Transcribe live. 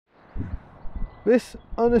This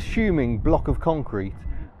unassuming block of concrete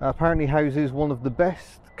apparently houses one of the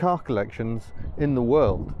best car collections in the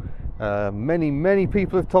world. Many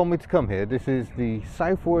people have told me to come here. This is the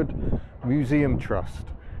Southward Museum Trust,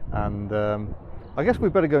 and I guess we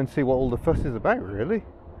better go and see what all the fuss is about, really.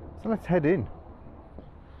 So let's head in.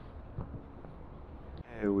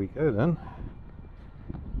 Here we go then.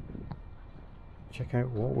 Check out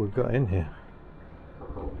what we've got in here.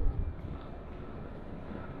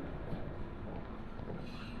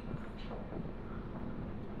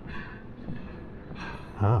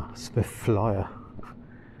 Smith Flyer.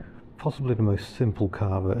 Possibly the most simple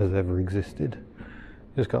car that has ever existed.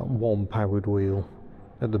 Just got one powered wheel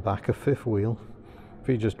at the back, a fifth wheel. If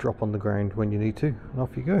you just drop on the ground when you need to, and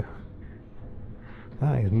off you go.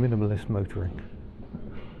 That is minimalist motoring.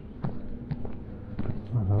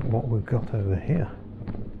 What we've got over here.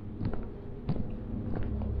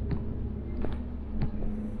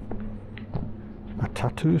 A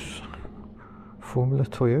Tatus Formula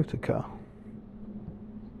Toyota car.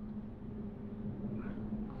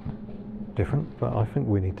 Different, but I think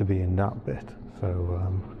we need to be in that bit.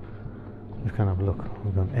 So let's kind of have a look.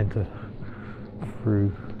 We're going to enter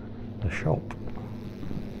through the shop.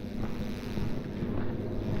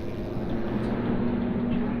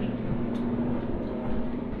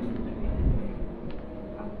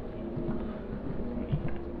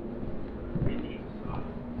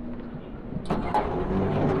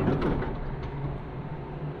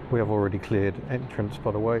 We have already cleared entrance,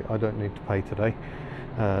 by the way. I don't need to pay today.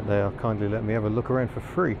 They are kindly let me have a look around for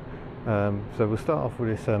free. So we'll start off with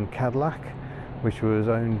this Cadillac, which was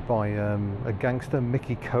owned by a gangster,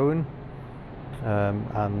 Mk1.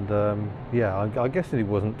 Yeah, I guess he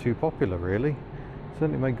wasn't too popular, really.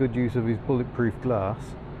 Certainly made good use of his bulletproof glass.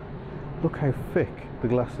 Look how thick the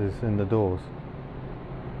glass is in the doors.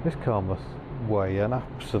 This car must weigh an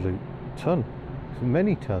absolute ton. It's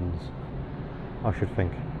many tons, I should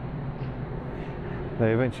think.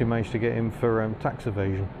 They eventually managed to get him for tax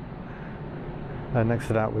evasion. Next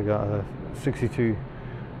to that we got a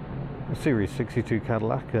Series 62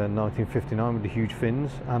 Cadillac, 1959, with the huge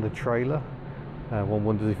fins and a trailer. One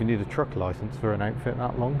wonders if you need a truck license for an outfit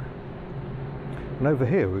that long. And over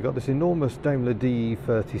here we've got this enormous Daimler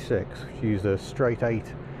DE36, which used a straight 8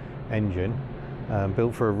 engine,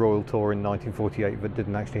 built for a Royal Tour in 1948, but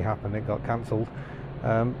didn't actually happen. It got cancelled.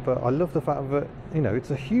 But I love the fact that, you know, it's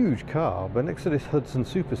a huge car, but next to this Hudson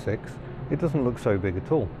Super 6, it doesn't look so big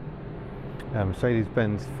at all.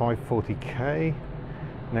 Mercedes-Benz 540k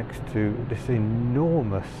next to this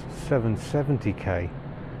enormous 770k.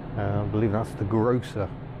 I believe that's the Grosser.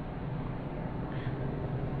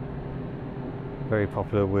 Very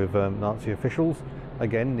popular with Nazi officials.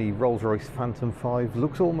 Again, the Rolls-Royce Phantom 5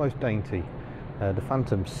 looks almost dainty. The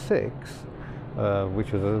Phantom 6,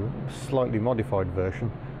 which was a slightly modified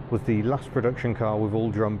version, was the last production car with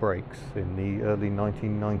all drum brakes in the early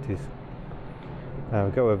 1990s.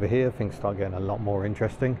 Go over here, things start getting a lot more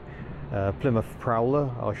interesting. Plymouth Prowler,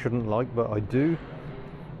 I shouldn't like, but I do.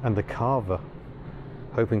 And the Carver.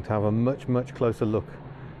 Hoping to have a much closer look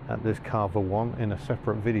at this Carver One in a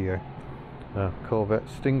separate video. Corvette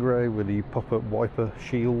Stingray with the pop-up wiper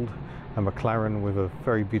shield. A McLaren with a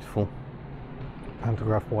very beautiful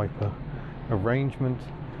pantograph wiper arrangement.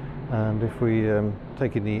 And if we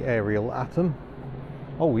take in the aerial Atom,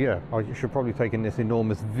 oh yeah, I should probably take in this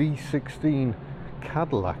enormous V16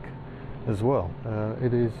 Cadillac as well.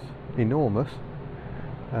 It is enormous.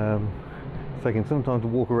 It's taking some time to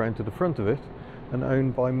walk around to the front of it, and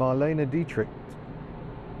owned by Marlene Dietrich.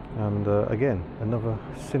 And again, another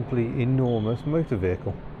simply enormous motor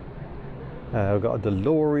vehicle. I've got a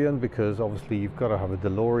DeLorean, because obviously you've got to have a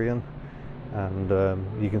DeLorean. And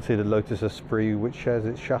you can see the Lotus Esprit, which shares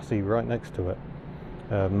its chassis right next to it.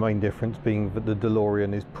 The main difference being that the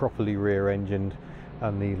DeLorean is properly rear-engined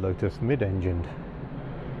and the Lotus mid-engined.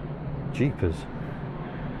 Jeepers.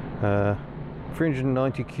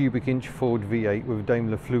 390 cubic inch Ford V8 with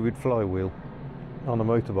Daimler fluid flywheel on a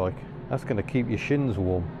motorbike. That's going to keep your shins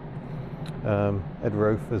warm. Ed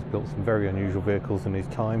Roth has built some very unusual vehicles in his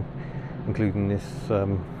time, including this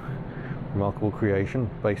remarkable creation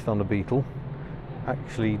based on a Beetle,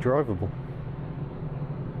 actually drivable.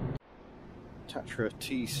 Tatra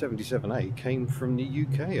T77A came from the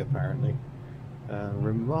UK apparently.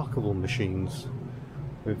 Remarkable machines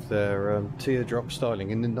with their teardrop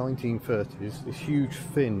styling in the 1930s, this huge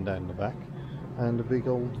fin down the back and a big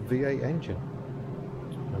old V8 engine.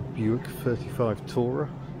 A Buick 35 Tourer.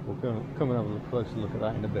 We'll come and have a closer look at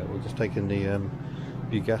that in a bit. We're just taking the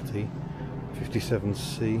Bugatti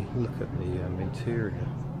 57C. Look at the interior.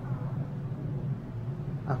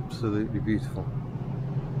 Absolutely beautiful.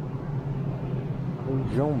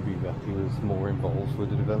 Jambi that he was more involved with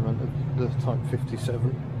the development of the Type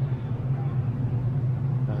 57.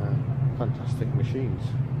 Fantastic machines.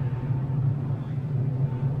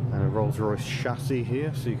 And a Rolls-Royce chassis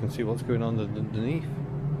here, so you can see what's going on underneath.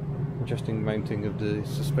 Interesting mounting of the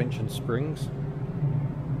suspension springs.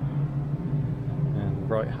 And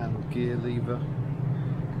right hand gear lever,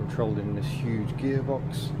 controlling this huge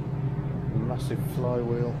gearbox. Massive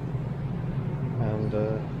flywheel. And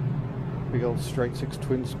big old straight six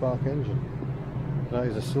twin spark engine. That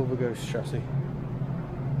is a Silver Ghost chassis.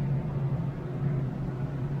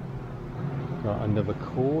 Got another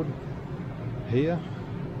cord here.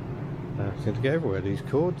 Seem to get everywhere, these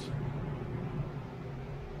cords.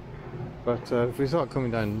 But if we start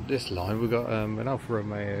coming down this line, we've got an Alfa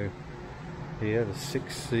Romeo here, the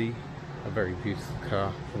 6C, a very beautiful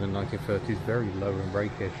car from the 1930s, very low and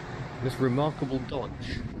rakish. This remarkable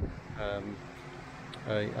Dodge.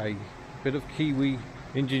 A bit of Kiwi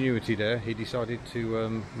ingenuity there. He decided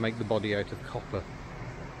to make the body out of copper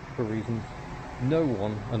for reasons no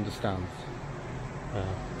one understands.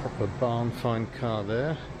 Proper barn find car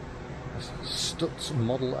there. Stutz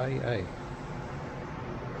Model AA.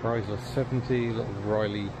 Chrysler 70, little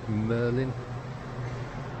Riley Merlin.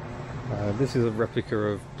 This is a replica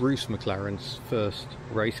of Bruce McLaren's first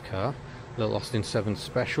race car, little Austin 7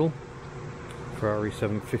 Special. Ferrari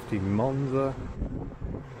 750 Monza.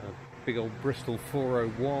 Big old Bristol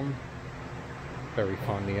 401. Very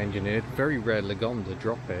finely engineered. Very rare Lagonda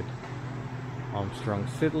drop head. Armstrong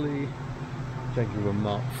Siddeley. Jaguar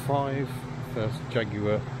Mark V. First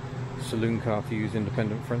Jaguar saloon car to use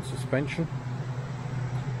independent front suspension.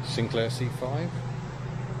 Sinclair C5.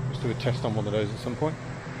 Let's do a test on one of those at some point.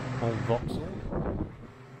 Vauxhall.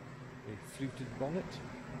 A fluted bonnet.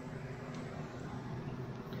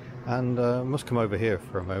 And must come over here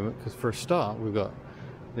for a moment, because for a start we've got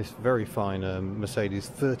this very fine Mercedes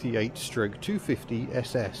 38-250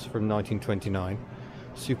 SS from 1929.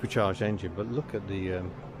 Supercharged engine, but look at the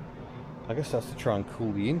I guess that's to try and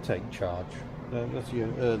cool the intake charge. That's your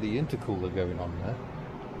early intercooler going on there.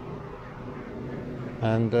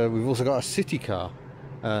 And we've also got a city car.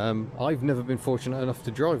 I've never been fortunate enough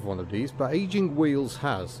to drive one of these, but Aging Wheels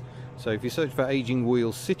has. So if you search for Aging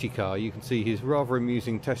Wheels city car, you can see his rather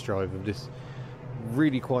amusing test drive of this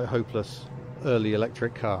really quite hopeless early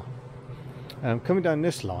electric car. Coming down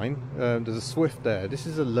this line, there's a Swift there. This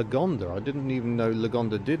is a Lagonda. I didn't even know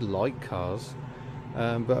Lagonda did like cars.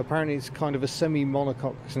 But apparently it's kind of a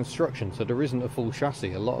semi-monocoque construction, so there isn't a full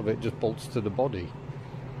chassis. A lot of it just bolts to the body,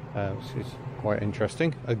 which is quite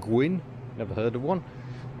interesting. A Gwyn, never heard of one.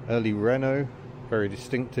 Early Renault, very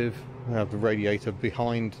distinctive. We have the radiator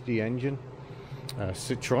behind the engine.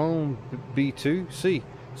 Citroën B2. See,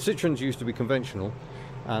 Citroëns used to be conventional,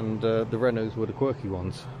 and the Renaults were the quirky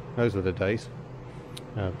ones. Those were the days.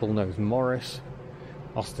 Bullnose Morris.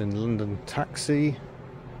 Austin London Taxi.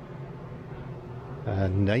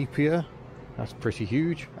 Napier, that's pretty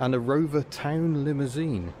huge, and a Rover Town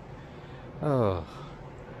Limousine. Oh,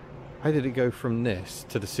 how did it go from this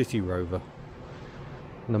to the City Rover?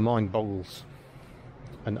 And the mind boggles.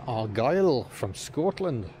 An Argyll from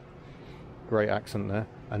Scotland, great accent there,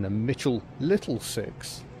 and a Mitchell Little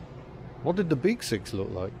Six. What did the big six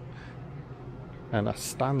look like? And a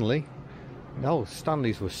Stanley. No,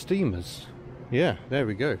 Stanleys were steamers. Yeah, there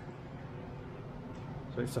we go.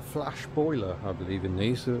 So it's a flash boiler, I believe, in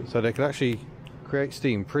these, so they could actually create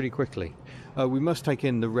steam pretty quickly. We must take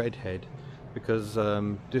in the Redhead, because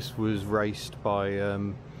this was raced by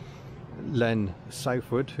Len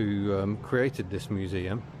Southward, who created this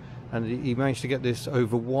museum, and he managed to get this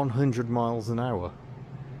over 100 miles an hour.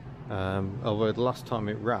 Although the last time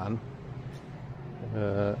it ran,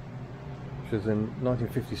 which was in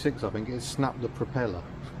 1956, I think, it snapped the propeller.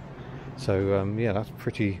 So yeah, that's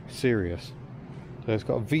pretty serious. So it's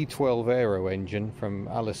got a V12 aero engine from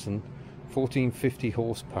Allison, 1450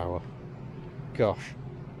 horsepower. Gosh,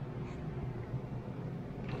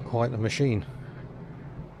 quite a machine.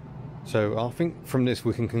 So I think from this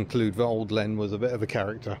we can conclude that old Len was a bit of a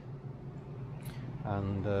character.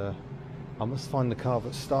 And I must find the car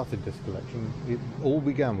that started this collection. It all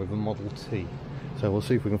began with a Model T. So we'll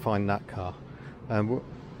see if we can find that car. And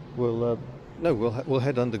we'll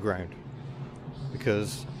head underground,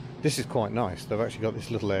 because this is quite nice. They've actually got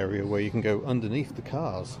this little area where you can go underneath the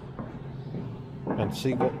cars and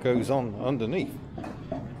see what goes on underneath.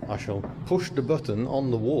 I shall push the button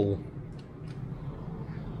on the wall.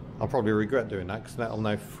 I'll probably regret doing that, because that'll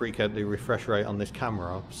now freak out the refresh rate on this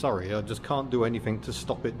camera. Sorry, I just can't do anything to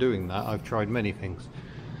stop it doing that. I've tried many things.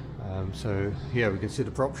 So yeah, we can see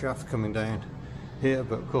the prop shaft coming down here,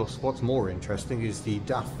 but of course what's more interesting is the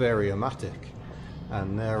DAF Variomatic.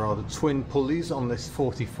 and there are the twin pulleys on this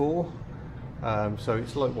 44. So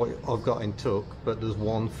it's like what I've got in Tuck, but there's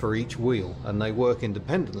one for each wheel, and they work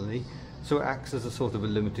independently, so it acts as a sort of a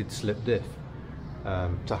limited slip diff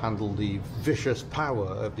to handle the vicious power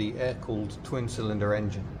of the air-cooled twin-cylinder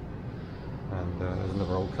engine. And there's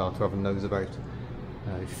another old car to have a nose about.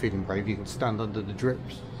 If you're feeling brave, you can stand under the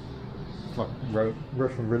drips. It's like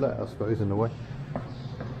Russian roulette, I suppose, in a way.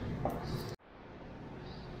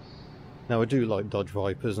 Now, I do like Dodge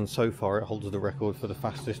Vipers, and so far it holds the record for the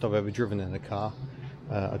fastest I've ever driven in a car.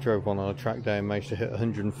 I drove one on a track day and managed to hit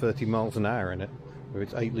 130 miles an hour in it with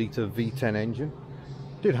its 8-litre V10 engine.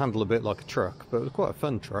 It did handle a bit like a truck, but it was quite a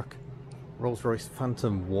fun truck. Rolls-Royce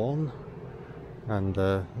Phantom 1, and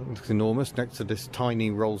it looks enormous next to this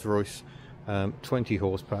tiny Rolls-Royce 20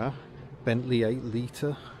 horsepower Bentley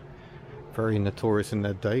 8-litre, very notorious in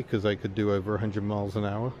their day because they could do over 100 miles an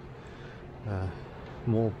hour.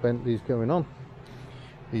 More Bentleys going on.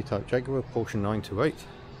 E-Type Jaguar, Porsche 928.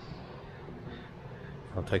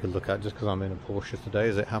 I'll take a look at just because I'm in a Porsche today,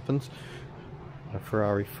 as it happens. A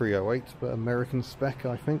Ferrari 308, but American spec,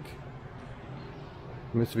 I think.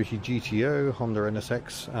 Mitsubishi GTO, Honda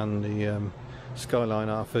NSX, and the Skyline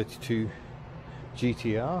R32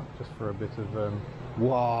 GTR, just for a bit of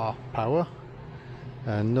wah power.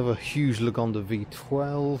 Another huge Lagonda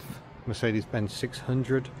V12, Mercedes-Benz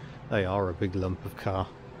 600. They are a big lump of car.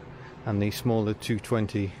 And the smaller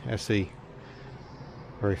 220 SE,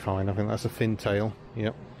 very fine. I think that's a fin tail.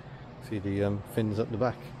 Yep, see the fins at the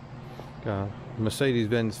back.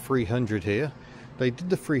 Mercedes-Benz 300 here. They did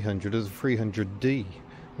the 300 as a 300D,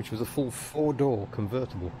 which was a full 4-door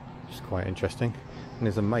convertible, which is quite interesting. And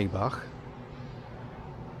there's a Maybach.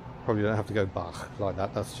 Probably don't have to go Bach like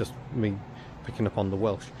that, that's just me picking up on the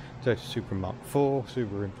Welsh. Toyota Supra Mark IV,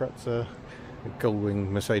 Subaru Impreza, Gullwing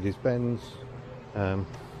Mercedes-Benz,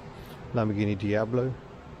 Lamborghini Diablo,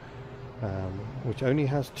 which only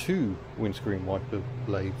has 2 windscreen wiper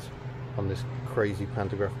blades on this crazy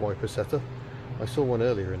pantograph wiper setup. I saw one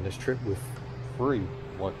earlier in this trip with 3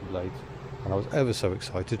 wiper blades, and I was ever so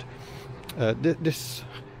excited. This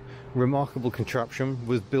remarkable contraption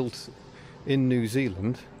was built in New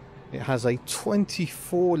Zealand. It has a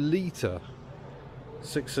 24-litre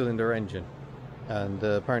 6-cylinder engine, and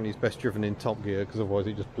apparently it's best driven in top gear because otherwise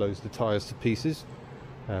it just blows the tyres to pieces.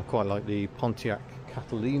 Quite like the Pontiac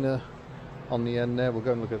Catalina on the end there. We'll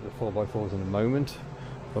go and look at the 4x4s in a moment,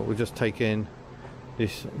 but we'll just take in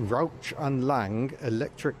this Rauch and Lang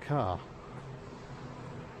electric car.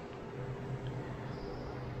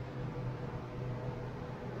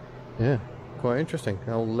 Yeah, quite interesting.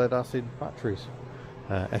 Old lead acid batteries.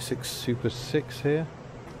 Essex Super 6 here.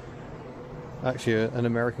 Actually an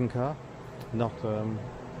American car, not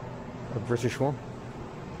a British one.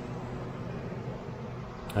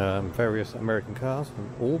 Various American cars.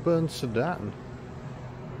 An Auburn sedan.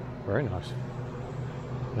 Very nice.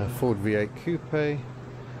 Ford V8 Coupe.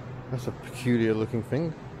 That's a peculiar looking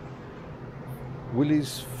thing.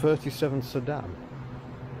 Willys 37 sedan.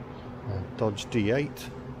 Dodge D8.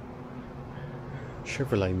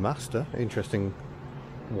 Chevrolet Master. Interesting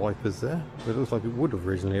wipers there. It looks like it would have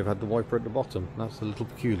originally have had the wiper at the bottom. That's a little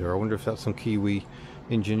peculiar. I wonder if that's some Kiwi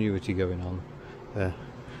ingenuity going on there.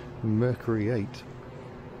 Mercury 8.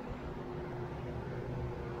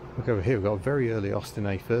 Look over here, we've got a very early Austin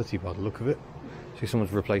A30 by the look of it. See,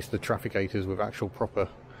 someone's replaced the trafficators with actual proper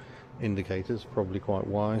indicators, probably quite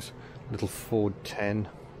wise. Little Ford 10,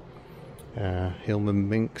 Hillman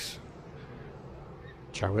Minx,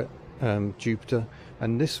 Chariot, Jupiter,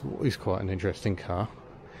 and this is quite an interesting car.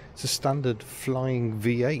 It's a standard flying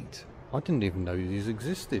V8. I didn't even know these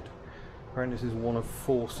existed. Apparently this is one of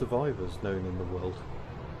 4 survivors known in the world.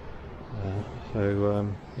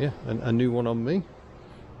 Yeah, a new one on me.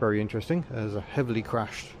 Very interesting. There's a heavily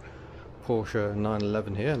crashed Porsche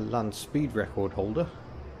 911 here, land speed record holder.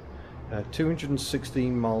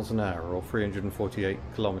 216 miles an hour, or 348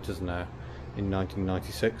 kilometers an hour in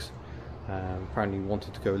 1996. Apparently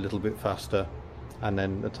wanted to go a little bit faster, and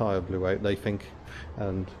then the tyre blew out, they think,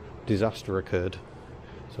 and disaster occurred.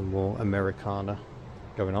 Some more Americana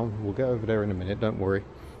going on. We'll get over there in a minute, don't worry.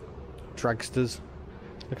 Dragsters.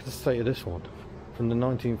 Look at the state of this one. From the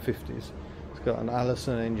 1950s. It's got an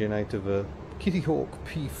Allison engine out of a Kitty Hawk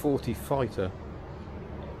P40 fighter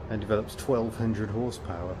and develops 1200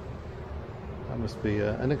 horsepower. That must be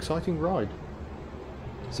an exciting ride.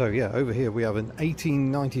 So yeah, over here we have an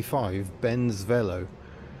 1895 Benz Velo,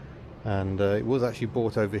 and it was actually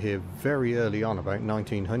bought over here very early on, about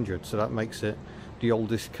 1900, so that makes it the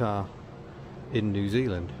oldest car in New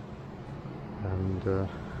Zealand. And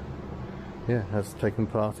Yeah, has taken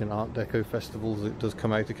part in Art Deco festivals. It does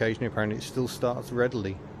come out occasionally. Apparently it still starts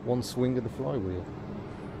readily. One swing of the flywheel.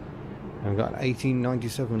 And we've got an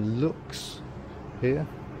 1897 Lux here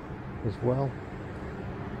as well.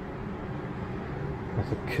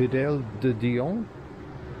 That's a Cadel de Dion.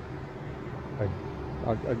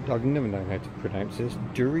 I've never known how to pronounce this.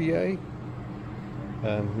 Duryea?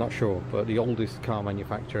 Not sure, but the oldest car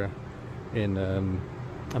manufacturer in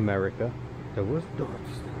America. There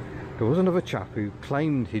was another chap who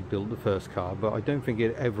claimed he'd built the first car, but I don't think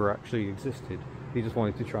it ever actually existed. He just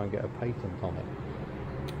wanted to try and get a patent on it.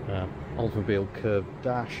 Oldsmobile Curved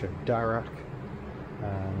Dash, a Darracq,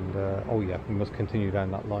 and oh yeah, we must continue down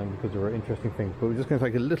that line because there are interesting things. But we're just going to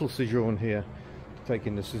take a little sojourn here,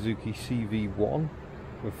 taking the Suzuki CV1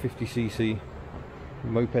 with 50cc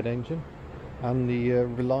moped engine, and the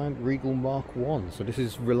Reliant Regal Mk1. So this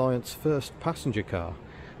is Reliant's first passenger car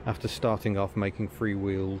after starting off making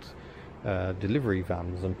freewheeled delivery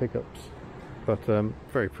vans and pickups. But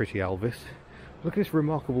very pretty Elvis. Look at this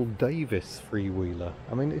remarkable Davis freewheeler.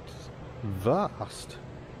 I mean, it's vast.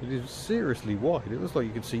 It is seriously wide. It looks like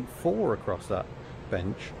you could seat 4 across that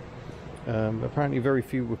bench. Apparently very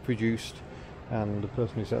few were produced, and the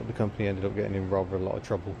person who set up the company ended up getting in rather a lot of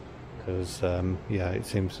trouble because yeah, it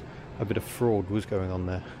seems a bit of fraud was going on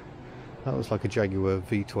there. That was like a Jaguar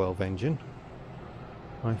V12 engine,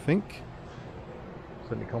 I think.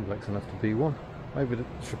 Certainly complex enough to be one. Maybe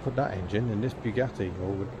I should put that engine in this Bugatti, or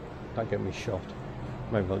would that get me shot?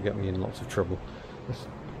 Maybe that'll get me in lots of trouble. Let's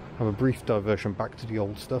have a brief diversion back to the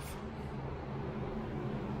old stuff.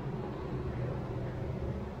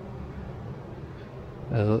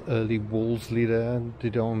 Early Wolseley there,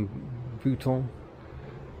 Didon Bouton.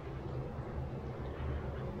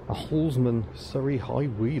 A Holzman Surrey High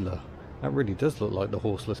Wheeler. That really does look like the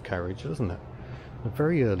horseless carriage, doesn't it? A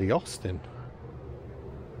very early Austin.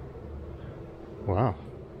 Wow,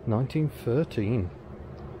 1913.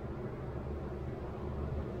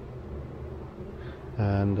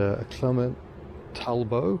 And a Clement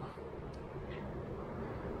Talbot.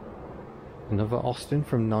 Another Austin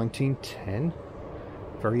from 1910.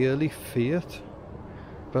 Very early Fiat.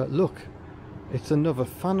 But look, it's another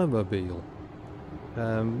Fanamobile.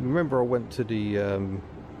 Remember I went to the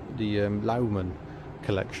Lauman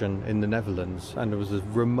collection in the Netherlands, and there was a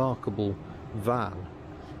remarkable van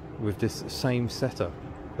with this same setup,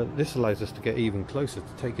 but this allows us to get even closer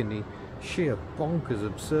to taking the sheer bonkers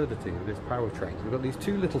absurdity of this powertrain. We've got these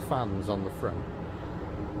two little fans on the front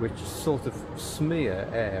which sort of smear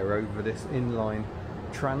air over this inline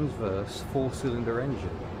transverse 4-cylinder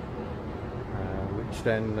engine, which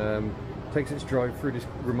then takes its drive through this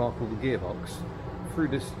remarkable gearbox, through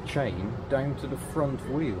this chain down to the front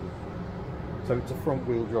wheel. So it's a front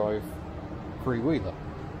wheel drive three-wheeler.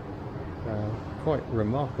 Quite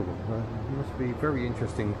remarkable. It must be very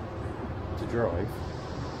interesting to drive.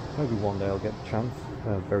 Maybe one day I'll get the chance.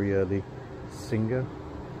 Very early Singer,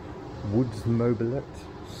 Woods Mobilette,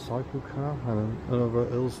 cycle car, and another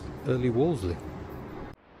early Wolseley.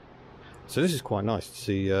 So this is quite nice to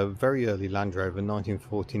see a very early Land Rover,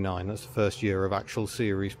 1949. That's the first year of actual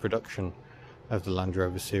series production of the Land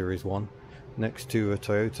Rover Series 1, next to a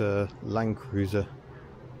Toyota Land Cruiser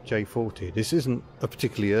J40. This isn't a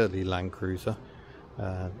particularly early Land Cruiser.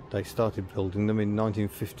 They started building them in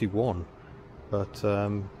 1951, but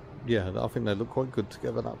yeah, I think they look quite good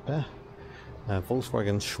together, that pair.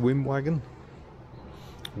 Volkswagen Schwimmwagen,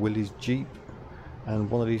 Willys Jeep, and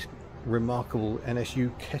one of these remarkable NSU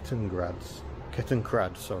Kettenkrad,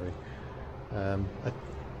 sorry, a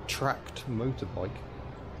tracked motorbike.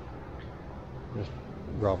 Just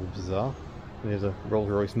rather bizarre. There's a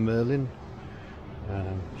Rolls-Royce Merlin.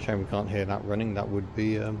 Shame we can't hear that running. That would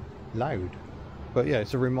be loud. But yeah,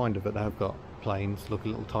 it's a reminder that they've got planes. Look, a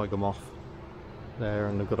little tiger moth there,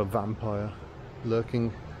 and they've got a vampire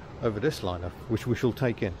lurking over this lineup, which we shall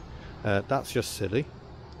take in. That's just silly.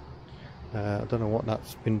 I don't know what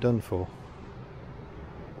that's been done for.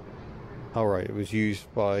 Alright, it was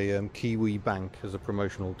used by Kiwi Bank as a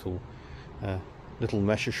promotional tool. Little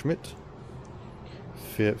Messerschmitt,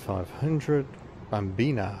 Fiat 500,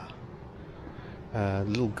 Bambina,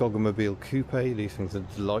 little Gogomobile Coupe. These things are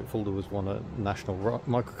delightful. There was one at National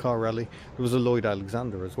Microcar Rally. There was a Lloyd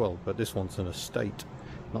Alexander as well, but this one's an estate.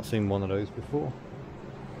 Not seen one of those before.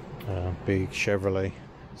 Big Chevrolet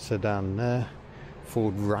sedan there.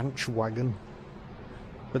 Ford Ranch wagon.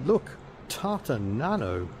 But look, Tata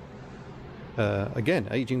Nano. Again,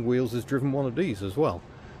 Aging Wheels has driven one of these as well.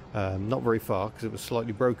 Not very far because it was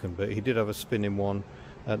slightly broken, but he did have a spinning one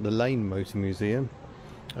at the Lane Motor Museum,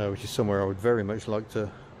 which is somewhere I would very much like to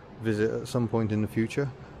visit at some point in the future.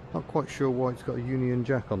 Not quite sure why it's got a Union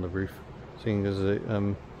Jack on the roof. seeing as it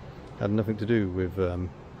had nothing to do with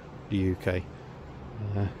the UK.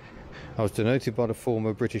 I was denoted by the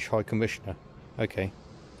former British High Commissioner. Okay.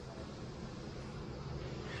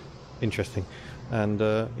 Interesting. And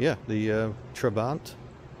yeah, the Trabant,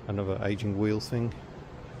 another aging wheel thing.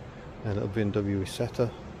 A little BMW Isetta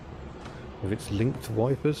with its linked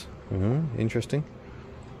wipers. Interesting.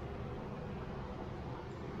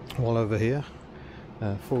 While over here,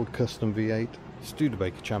 Ford Custom V8,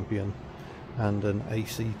 Studebaker Champion, and an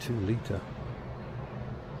AC 2-litre.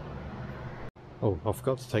 Oh, I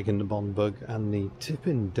forgot to take in the Bond Bug and the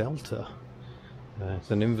Tippen Delta. It's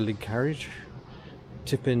an invalid carriage.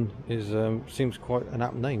 Tippen is seems quite an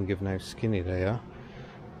apt name given how skinny they are.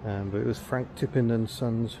 But it was Frank Tippen and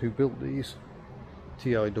Sons who built these.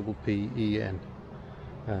 Tippen.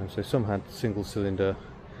 So some had single cylinder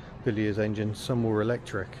Villiers engines, some were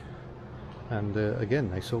electric. And again,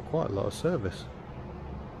 they saw quite a lot of service.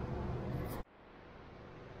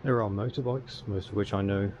 There are motorbikes, most of which I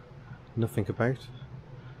know nothing about.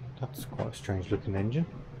 That's quite a strange looking engine.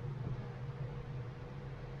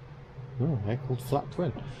 Oh, they're called Flat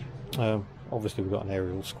Twin. Obviously we've got an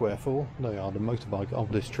aerial square 4. They are the motorbike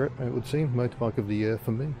of this trip, it would seem. Motorbike of the year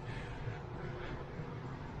for me.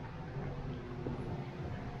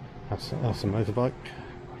 That's a motorbike.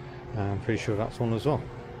 I'm pretty sure that's one as well.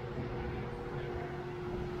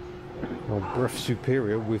 Well, Bruff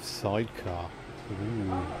Superior with sidecar.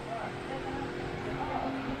 Ooh.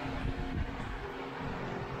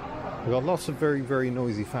 We've got lots of very, very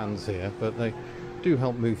noisy fans here, but they do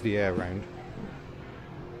help move the air around.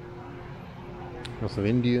 Lots of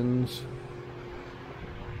Indians.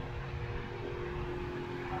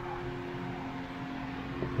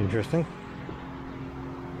 Interesting.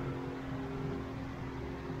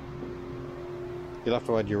 You'll have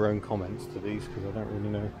to add your own comments to these because I don't really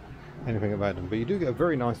know anything about them, but you do get a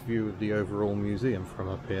very nice view of the overall museum from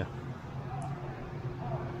up here.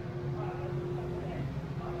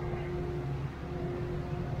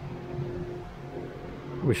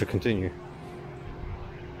 We shall continue.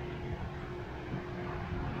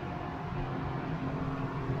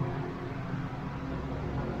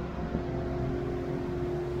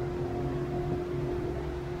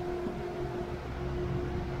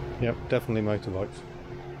 Yep, definitely motorbikes.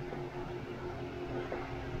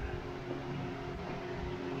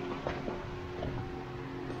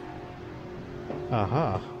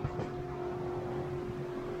 Aha.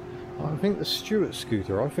 I think the Stuart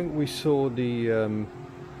scooter, I think we saw the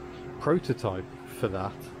prototype for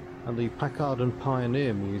that at the Packard and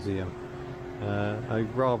Pioneer Museum. A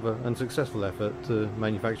rather unsuccessful effort to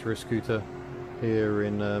manufacture a scooter here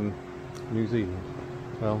in New Zealand.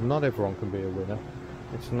 Well, not everyone can be a winner.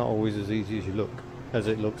 It's not always as easy as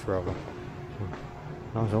it looks rather.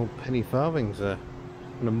 Nice old penny farthings there.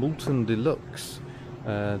 And a Moulton Deluxe,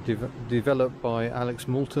 developed by Alex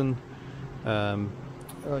Moulton.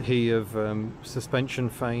 He of suspension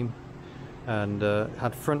fame, and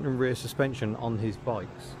had front and rear suspension on his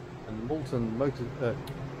bikes. And the Moulton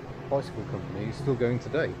bicycle company is still going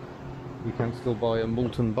today. You can still buy a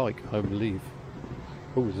Moulton bike, I believe.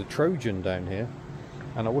 Oh, there's a Trojan down here.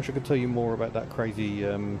 And I wish I could tell you more about that crazy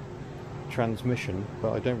transmission,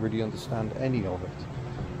 but I don't really understand any of it.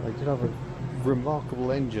 They did have a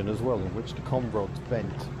remarkable engine as well, in which the com rods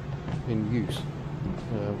bent in use.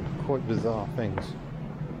 Quite bizarre things.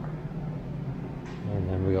 And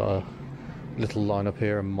then we got a little lineup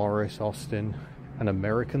here: a Morris, Austin, an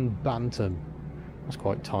American Bantam. That's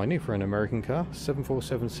quite tiny for an American car.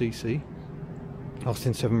 747cc,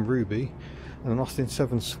 Austin 7 Ruby, and an Austin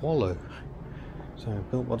 7 Swallow. So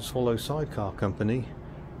built by the Swallow Sidecar Company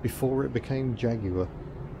before it became Jaguar.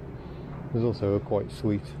 There's also a quite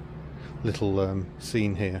sweet little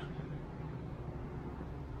scene here.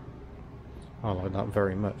 I like that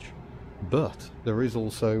very much. But there is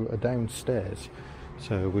also a downstairs,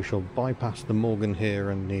 so we shall bypass the Morgan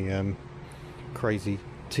here and the crazy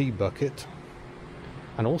tea bucket,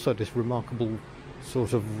 and also this remarkable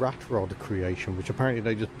sort of rat rod creation, which apparently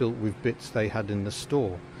they just built with bits they had in the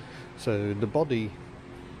store. So the body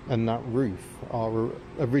and that roof are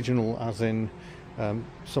original, as in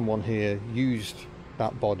someone here used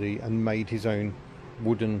that body and made his own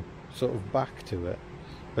wooden sort of back to it,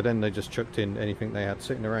 but then they just chucked in anything they had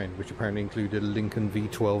sitting around, which apparently included a Lincoln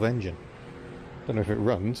V12 engine. Don't know if it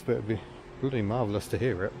runs, but it'd be bloody marvellous to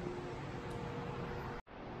hear it.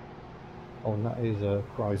 Oh, and that is a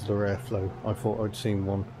Chrysler Airflow. I thought I'd seen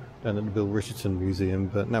one down at the Bill Richardson Museum,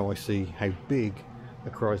 but now I see how big a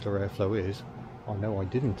Chrysler Airflow is. I know I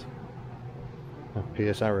didn't. A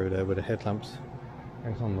Pierce Arrow there with the headlamps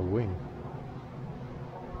out on the wing.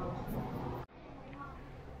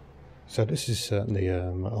 So this is certainly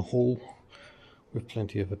a haul with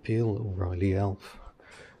plenty of appeal. O'Reilly Elf,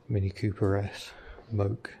 Mini Cooper S,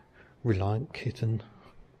 Moke, Reliant Kitten,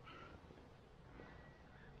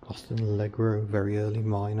 Austin Allegro, very early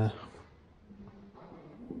minor,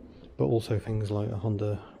 but also things like a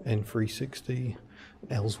Honda N360,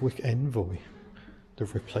 Ellswick Envoy, the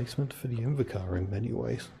replacement for the Invacar in many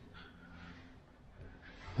ways,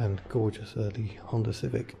 and gorgeous early Honda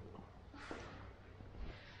Civic.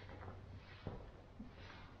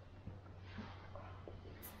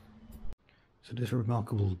 So this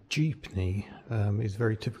remarkable jeepney is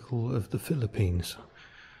very typical of the Philippines,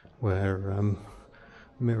 where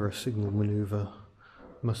mirror signal manoeuvre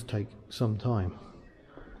must take some time.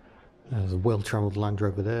 There's a well-travelled Land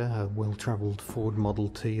Rover there, a well-travelled Ford Model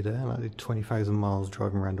T there. I did 20,000 miles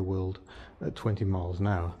driving around the world at 20 miles an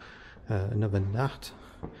hour. Another Nat,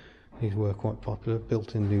 these were quite popular,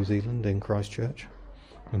 built in New Zealand in Christchurch.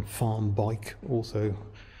 And Farm Bike, also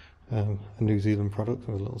a New Zealand product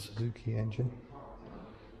with a little Suzuki engine.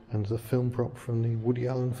 And the film prop from the Woody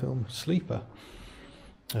Allen film Sleeper.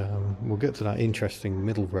 We'll get to that interesting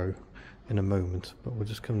middle row in a moment, but we'll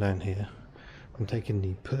just come down here and take in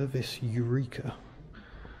the Purvis Eureka,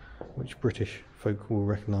 which British folk will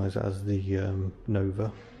recognise as the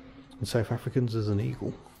Nova, and South Africans as an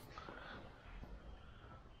Eagle.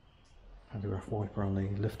 Pantograph wiper on the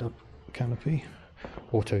lift-up canopy.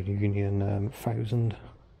 Auto Union 1000,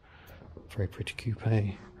 very pretty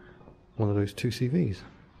coupe, one of those 2CVs.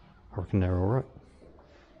 I reckon they're alright.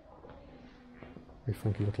 Very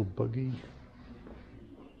funky little buggy.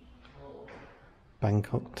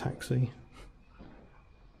 Bangkok taxi.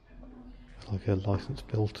 It's like a license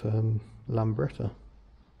built Lambretta.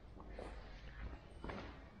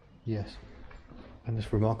 Yes. And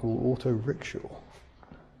this remarkable auto rickshaw.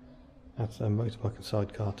 That's a motorbike and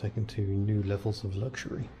sidecar taken to new levels of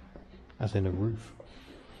luxury, as in a roof.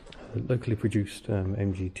 A locally produced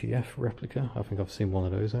MGTF replica. I think I've seen one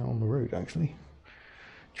of those out on the road actually.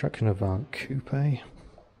 Traction Avant Coupe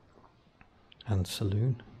and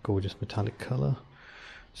Saloon, gorgeous metallic colour.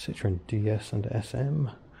 Citroen DS and SM,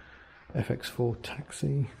 FX4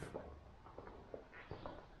 Taxi,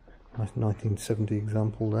 nice 1970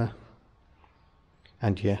 example there.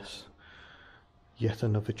 And yes, yet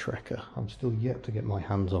another Trekker. I'm still yet to get my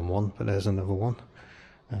hands on one, but there's another one.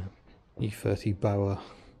 E30 Bauer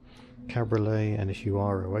Cabriolet, NSU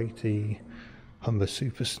R080, Humber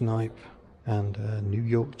Super Snipe, and New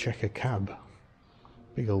York Checker Cab.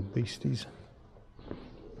 Big old beasties.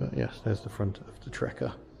 But yes, there's the front of the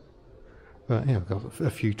Trekker. But yeah, I've got a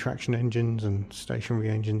few traction engines and stationary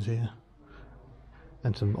engines here,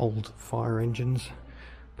 and some old fire engines.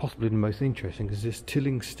 Possibly the most interesting is this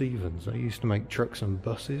Tilling Stevens. They used to make trucks and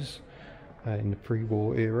buses in the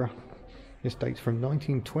pre-war era. This dates from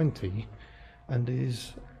 1920 and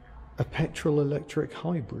is a petrol-electric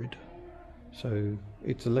hybrid. So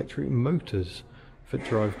it's electric motors that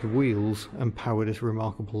drive the wheels and power this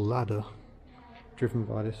remarkable ladder, driven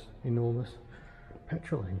by this enormous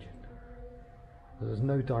petrol engine. There's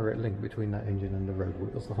no direct link between that engine and the road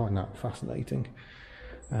wheels. I find that fascinating.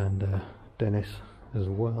 And Dennis as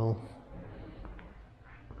well.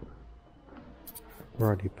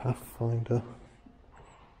 Variety Pathfinder.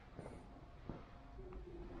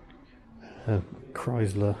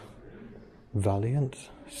 Chrysler Valiant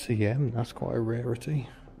CM, that's quite a rarity.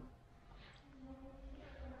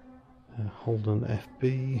 Holden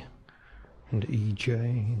FB and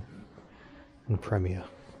EJ and Premier.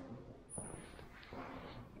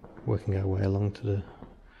 Working our way along to the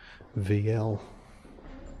VL,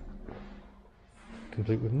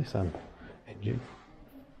 complete with Nissan engine.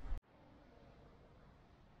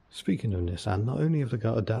 Speaking of Nissan, not only have they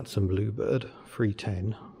got a Datsun Bluebird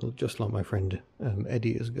 310, just like my friend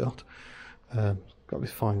Eddie has got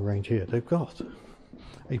this fine range here, they've got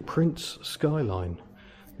a Prince Skyline.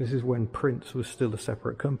 This is when Prince was still a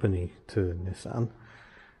separate company to Nissan,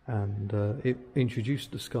 and it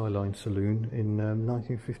introduced the Skyline Saloon in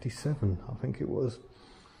 1957, I think it was,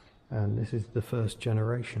 and this is the first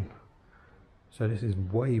generation. So this is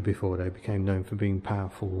way before they became known for being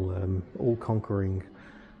powerful, all-conquering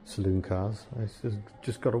saloon cars. It's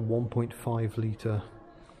just got a 1.5 litre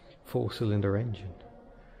 4-cylinder engine,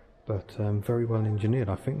 but very well engineered.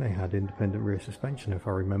 I think they had independent rear suspension, if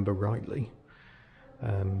I remember rightly.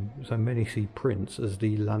 So many see Prince as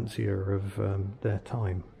the Lancia of their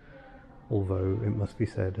time, although it must be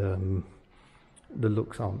said the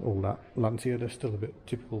looks aren't all that Lancia. They're still a bit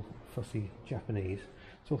typical fussy Japanese.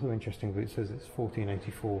 It's also interesting that it says it's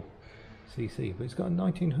 1484 cc, but it's got a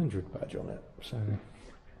 1900 badge on it, so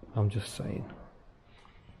I'm just saying.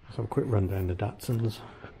 Let's have a quick run down the Datsuns.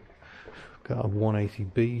 got a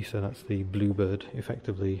 180B, so that's the Bluebird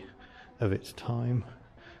effectively of its time.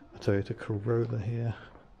 A Toyota Corolla here,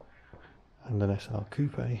 and an SR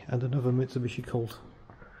Coupe, and another Mitsubishi Colt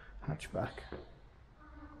hatchback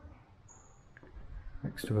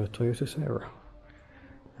next to a Toyota Sierra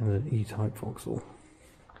and an E-Type Vauxhall.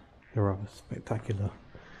 They're a spectacular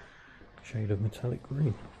shade of metallic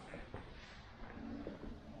green.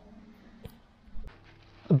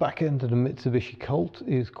 The back end of the Mitsubishi Colt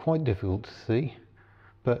is quite difficult to see,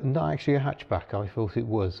 but not actually a hatchback. I thought it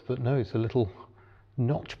was, but no, it's a little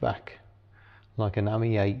notchback, like an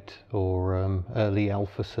AMI 8 or early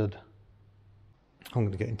Alpha Sud. I'm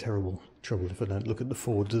going to get in terrible trouble if I don't look at the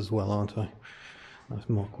Fords as well, aren't I? That's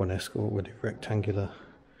Mark 1 Escort with the rectangular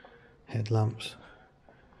headlamps.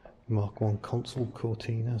 Mark 1 Console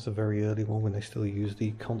Cortina, that's a very early one when they still use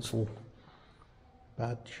the console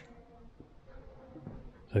badge.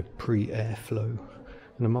 So pre-airflow. And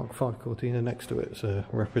the Mark 5 Cortina next to it, so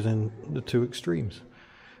represent the two extremes.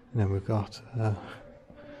 And then we've got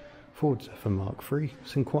Ford Zephyr Mark III.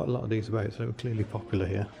 Seen quite a lot of these about, so clearly popular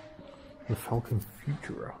here. The Falcon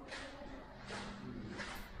Futura.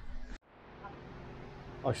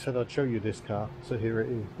 I said I'd show you this car, so here it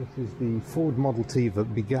is. This is the Ford Model T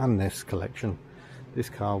that began this collection. This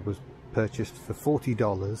car was purchased for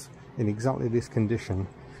 $40 in exactly this condition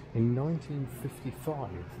in 1955,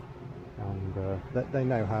 and they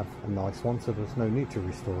now have a nice one, so there's no need to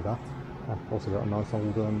restore that. I've also got a nice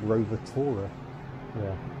old Rover Tourer.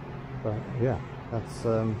 Yeah, but yeah, that's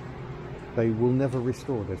they will never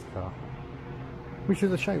restore this car, which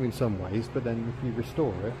is a shame in some ways. But then if you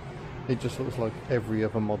restore it, it just looks like every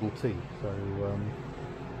other Model T. So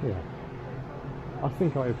yeah, I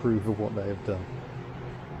think I approve of what they have done.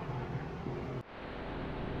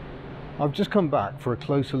 I've just come back for a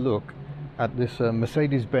closer look at this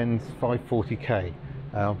Mercedes-Benz 540k.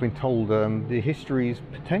 I've been told the history is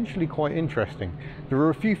potentially quite interesting. There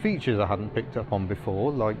are a few features I hadn't picked up on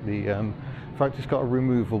before, like the fact it's got a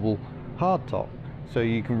removable hardtop, so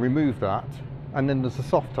you can remove that, and then there's a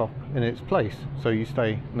soft top in its place, so you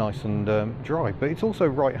stay nice and dry. But it's also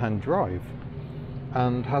right-hand drive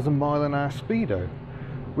and has a mile-an-hour speedo,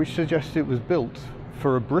 which suggests it was built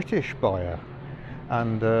for a British buyer.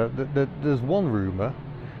 And there's one rumour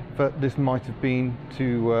that this might have been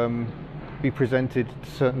to be presented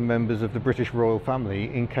to certain members of the British royal family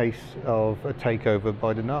in case of a takeover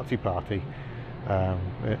by the Nazi Party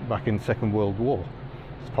back in the Second World War.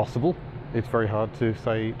 It's possible. It's very hard to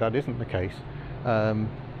say that isn't the case.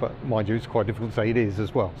 But mind you, it's quite difficult to say it is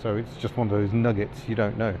as well. So it's just one of those nuggets you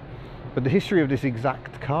don't know. But the history of this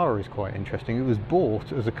exact car is quite interesting. It was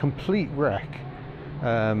bought as a complete wreck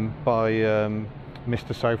by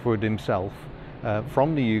Mr. Southward himself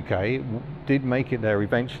from the UK. It did make it there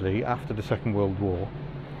eventually after the Second World War,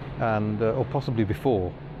 and or possibly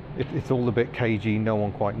before. It's all a bit cagey, no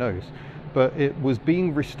one quite knows. But it was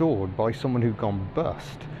being restored by someone who'd gone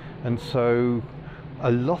bust, and so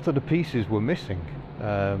a lot of the pieces were missing.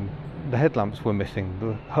 The headlamps were missing,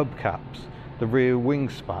 the hubcaps, the rear wing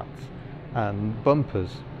spats and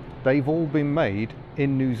bumpers. They've all been made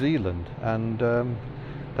in New Zealand, and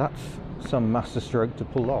that's some masterstroke to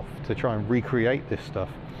pull off to try and recreate this stuff.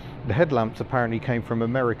 The headlamps apparently came from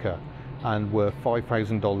America and were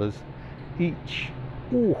 $5,000 each.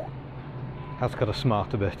 Ooh, that's got to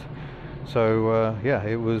smart a bit. So yeah,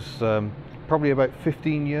 it was probably about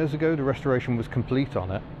 15 years ago the restoration was complete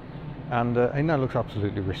on it, and it now looks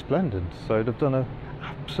absolutely resplendent. So they've done an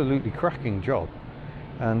absolutely cracking job,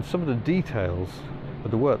 and some of the details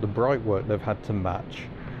of the work, the bright work they've had to match,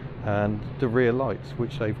 and the rear lights,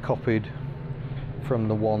 which they've copied from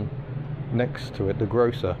the one next to it, the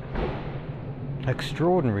grocer.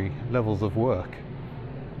 Extraordinary levels of work,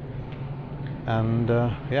 and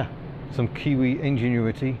yeah, some Kiwi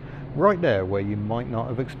ingenuity right there where you might not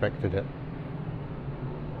have expected it.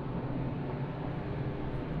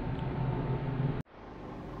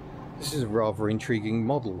 This is a rather intriguing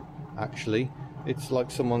model, actually. It's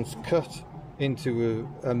like someone's cut into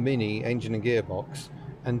a mini engine and gearbox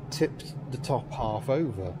and tipped the top half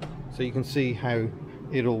over, so you can see how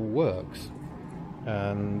it all works.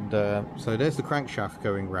 And so there's the crankshaft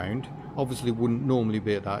going round. Obviously it wouldn't normally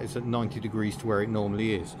be at that, it's at 90 degrees to where it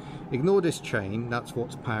normally is. Ignore this chain, that's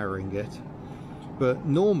what's powering it. But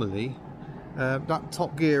normally that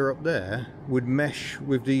top gear up there would mesh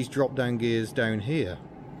with these drop down gears down here.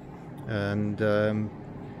 And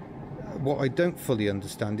what I don't fully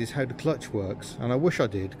understand is how the clutch works, and I wish I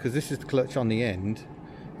did, because this is the clutch on the end.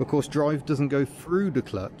 Of course, drive doesn't go through the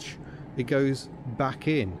clutch, it goes back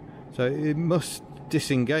in, so it must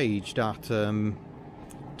disengage that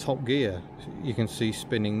top gear you can see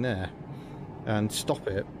spinning there. and stop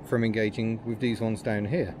it from engaging with these ones down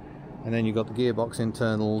here. And then you've got the gearbox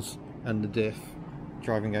internals and the diff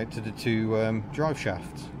driving out to the two drive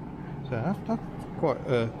shafts. So that's quite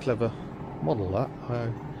a clever model, that.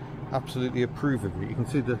 I absolutely approve of it. You can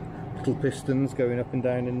see the little pistons going up and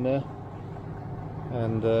down in there,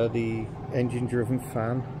 and the engine driven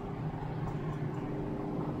fan.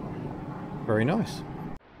 Very nice.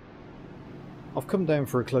 I've come down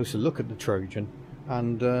for a closer look at the Trojan,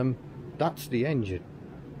 and that's the engine.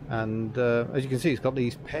 And as you can see, it's got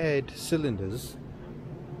these paired cylinders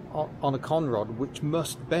on a conrod which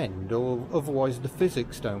must bend, or otherwise the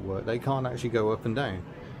physics don't work. They can't actually go up and down.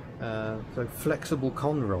 So flexible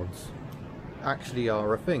conrods actually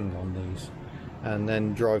are a thing on these. And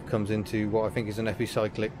then drive comes into what I think is an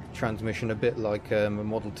epicyclic transmission, a bit like a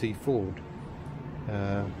Model T Ford.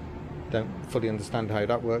 Don't fully understand how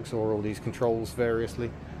that works, or all these controls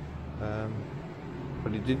variously.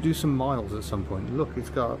 But it did do some miles at some point. Look, it's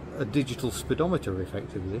got a digital speedometer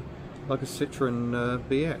effectively, like a Citroen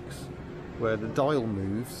BX, where the dial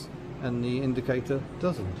moves and the indicator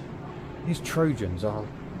doesn't. These Trojans are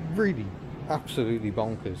really absolutely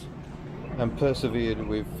bonkers, and persevered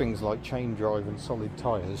with things like chain drive and solid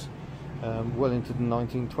tyres well into the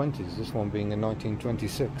 1920s, this one being a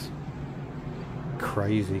 1926.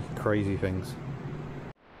 Crazy, crazy things.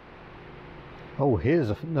 Oh, here's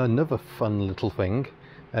another fun little thing,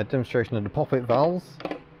 a demonstration of the poppet valves.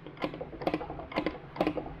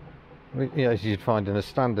 As you'd find in a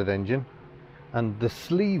standard engine, and the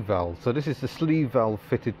sleeve valve. So this is the sleeve valve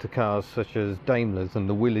fitted to cars such as Daimler's, and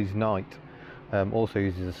the Willys Knight also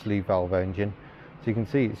uses a sleeve valve engine. So you can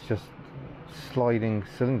see it's just sliding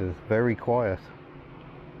cylinders, very quiet,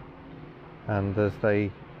 and as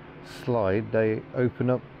they slide they open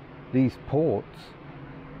up these ports.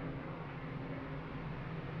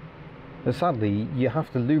 But sadly you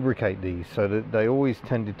have to lubricate these, so that they always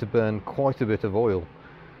tended to burn quite a bit of oil,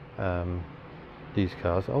 these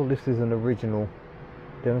cars. Oh, this is an original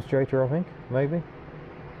demonstrator, I think, maybe,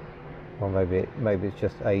 or maybe it's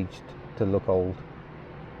just aged to look old.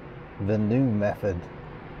 The new method.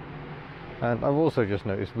 And I've also just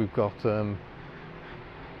noticed we've got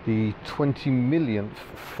the 20 millionth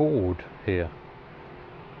Ford here.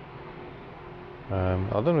 I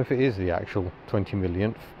don't know if it is the actual 20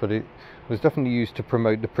 millionth, but it was definitely used to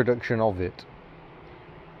promote the production of it.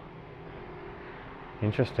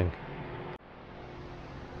 Interesting.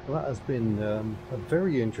 Well, that has been a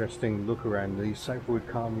very interesting look around the Southward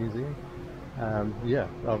Car Museum. Yeah,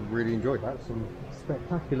 I've really enjoyed that. Some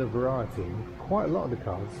spectacular variety. Quite a lot of the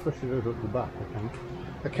cars, especially those up the back, I think,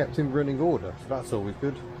 are kept in running order, so that's always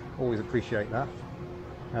good. Always appreciate that.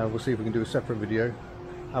 We'll see if we can do a separate video,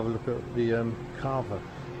 have a look at the Carver.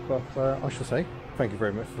 But I shall say thank you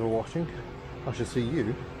very much for watching. I shall see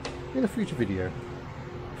you in a future video.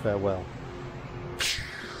 Farewell.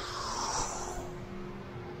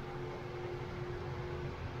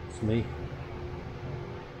 It's me.